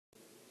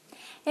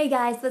Hey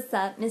guys, what's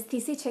up?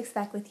 MissPCTricks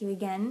back with you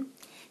again.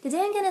 Today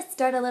I'm going to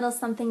start a little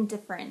something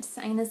different.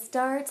 I'm going to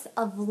start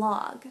a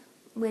vlog,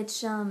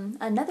 which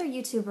another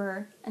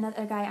YouTuber,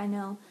 another guy I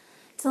know,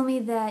 told me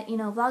that,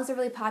 vlogs are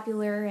really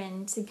popular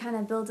and to kind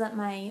of build up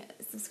my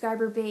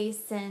subscriber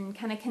base and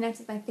kind of connect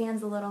with my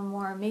fans a little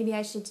more, maybe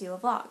I should do a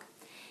vlog.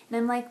 And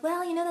I'm like,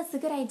 well, that's a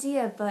good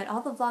idea, but all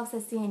the vlogs I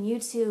see on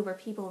YouTube are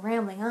people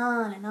rambling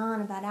on and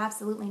on about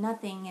absolutely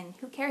nothing, and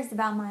who cares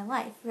about my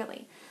life,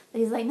 really?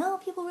 But he's like, no,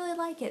 people really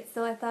like it.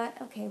 So I thought,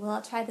 okay, well,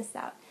 I'll try this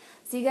out.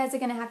 So you guys are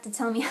going to have to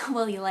tell me how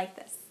well you like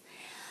this.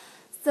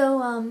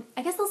 So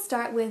I guess I'll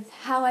start with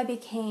how I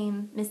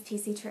became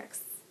MissPCTricks.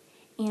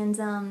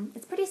 And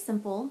it's pretty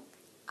simple.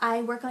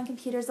 I work on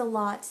computers a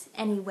lot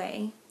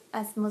anyway,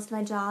 as most of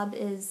my job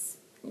is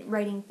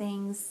writing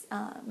things,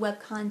 web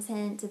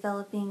content,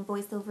 developing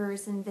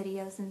voiceovers and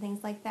videos and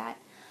things like that.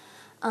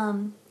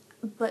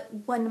 But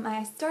when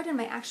I started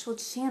my actual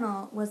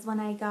channel was when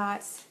I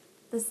got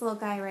this little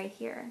guy right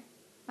here,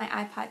 my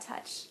iPod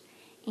Touch.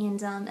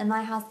 And in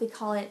my house we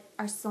call it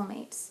our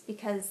soulmate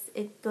because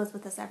it goes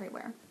with us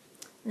everywhere.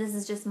 This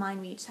is just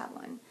mine, we each have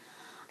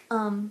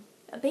one.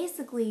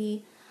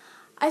 Basically,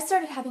 I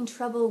started having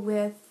trouble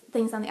with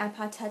things on the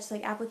iPod Touch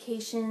like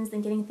applications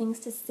and getting things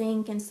to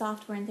sync and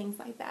software and things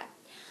like that.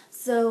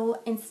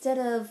 So instead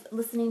of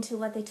listening to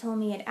what they told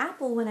me at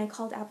Apple when I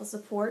called Apple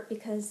support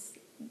because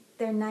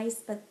they're nice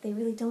but they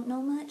really don't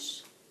know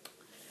much,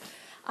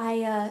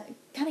 I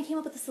kind of came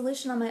up with a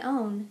solution on my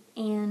own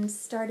and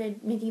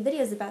started making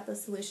videos about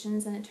those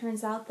solutions, and it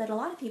turns out that a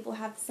lot of people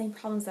have the same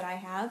problems that I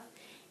have,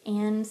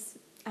 and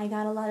I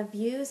got a lot of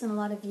views and a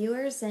lot of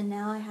viewers, and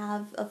now I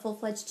have a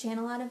full-fledged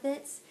channel out of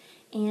it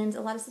and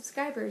a lot of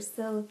subscribers.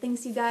 So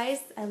thanks you guys,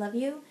 I love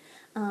you.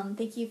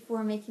 Thank you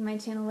for making my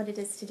channel what it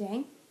is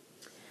today.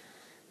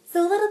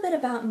 So a little bit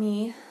about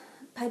me.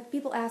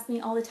 People ask me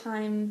all the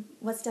time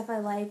what stuff I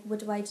like, what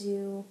do I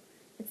do,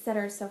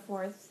 etc. and so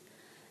forth.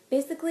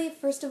 Basically,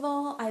 first of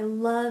all, I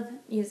love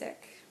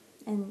music.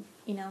 And,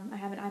 I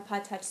have an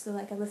iPod Touch, so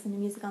I listen to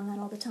music on that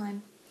all the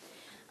time.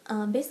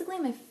 Basically,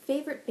 my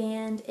favorite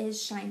band is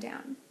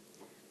Shinedown.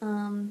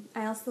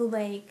 I also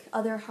like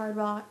other hard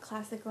rock,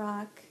 classic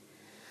rock.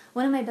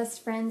 One of my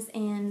best friends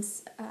and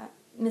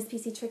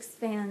MissPCTricks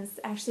fans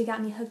actually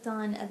got me hooked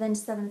on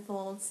Avenged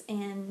Sevenfold,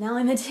 and now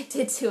I'm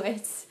addicted to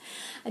it.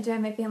 I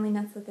drive my family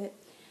nuts with it.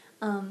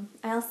 I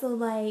also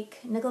like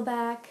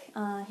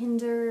Nickelback,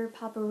 Hinder,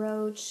 Papa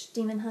Roach,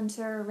 Demon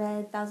Hunter,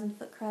 Red, Thousand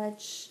Foot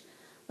Crutch,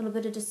 a little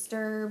bit of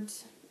Disturbed,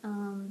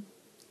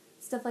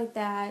 stuff like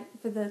that.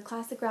 For the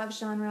classic rock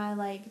genre, I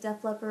like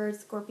Def Leppard,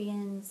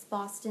 Scorpions,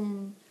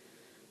 Boston,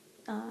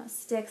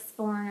 Styx,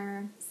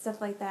 Foreigner,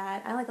 stuff like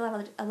that. I like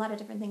a lot of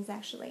different things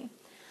actually.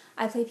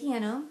 I play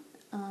piano.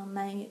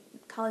 My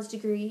college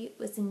degree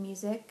was in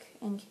music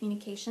and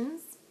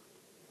communications.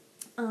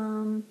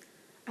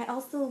 I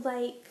also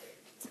like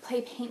to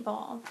play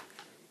paintball.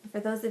 And for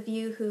those of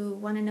you who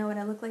want to know what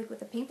I look like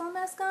with a paintball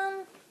mask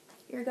on,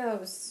 here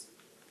goes.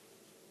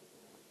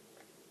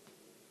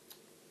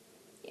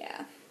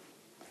 Yeah,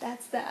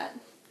 that's that.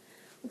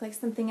 Look like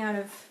something out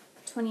of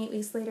 28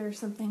 Weeks Later or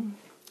something,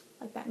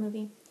 like that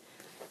movie.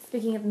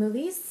 Speaking of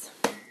movies,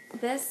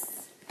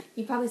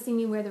 you've probably seen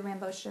me wear the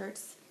Rambo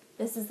shirts.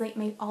 This is like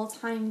my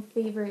all-time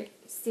favorite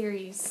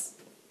series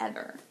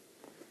ever.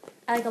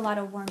 I like a lot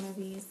of war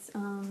movies,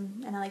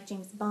 and I like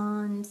James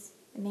Bond,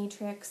 The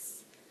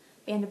Matrix,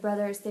 Band of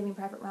Brothers, Saving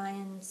Private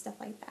Ryan, stuff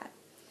like that.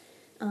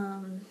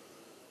 I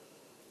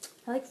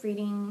like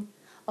reading.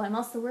 Oh, I'm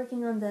also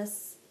working on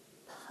this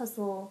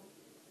puzzle.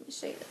 Let me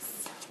show you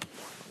this.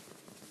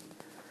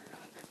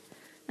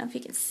 I don't know if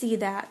you can see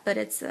that, but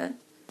it's a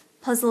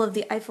puzzle of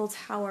the Eiffel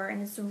Tower,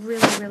 and it's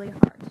really, really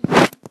hard.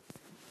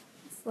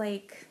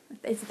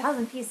 It's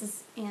 1,000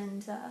 pieces,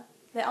 and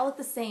they all look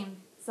the same,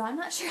 so I'm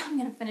not sure I'm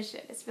going to finish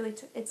it. It's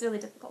really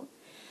difficult.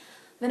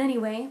 But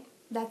anyway,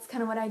 that's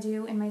kind of what I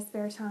do in my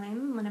spare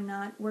time when I'm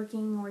not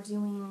working or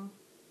doing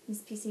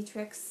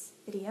MissPCTricks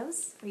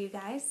videos for you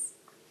guys.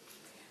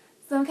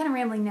 So I'm kind of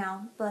rambling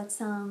now, but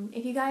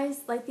if you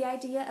guys like the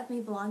idea of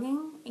me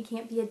vlogging, it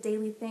can't be a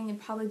daily thing,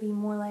 it'd probably be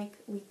more like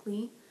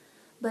weekly.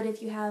 But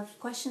if you have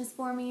questions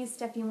for me,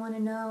 stuff you want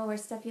to know, or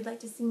stuff you'd like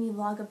to see me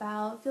vlog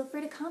about, feel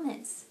free to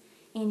comment.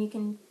 And you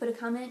can put a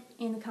comment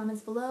in the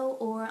comments below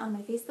or on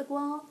my Facebook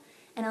wall,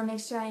 and I'll make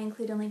sure I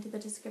include a link to the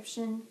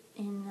description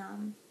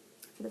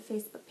for the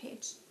Facebook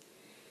page.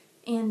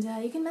 And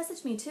you can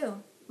message me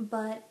too.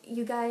 But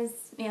you guys,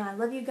 I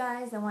love you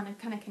guys. I want to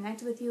kind of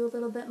connect with you a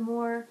little bit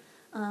more.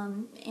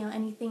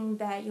 Anything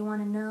that you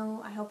want to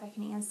know, I hope I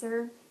can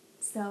answer.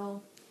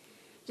 So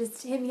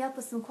just hit me up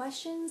with some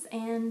questions,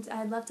 and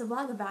I'd love to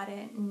vlog about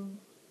it, and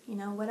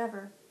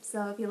whatever.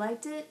 So if you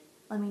liked it,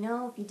 let me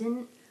know. If you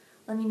didn't,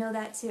 let me know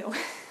that too,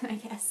 I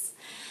guess.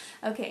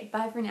 Okay,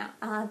 bye for now.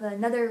 I'll have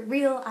another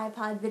real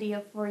iPod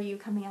video for you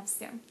coming up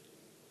soon.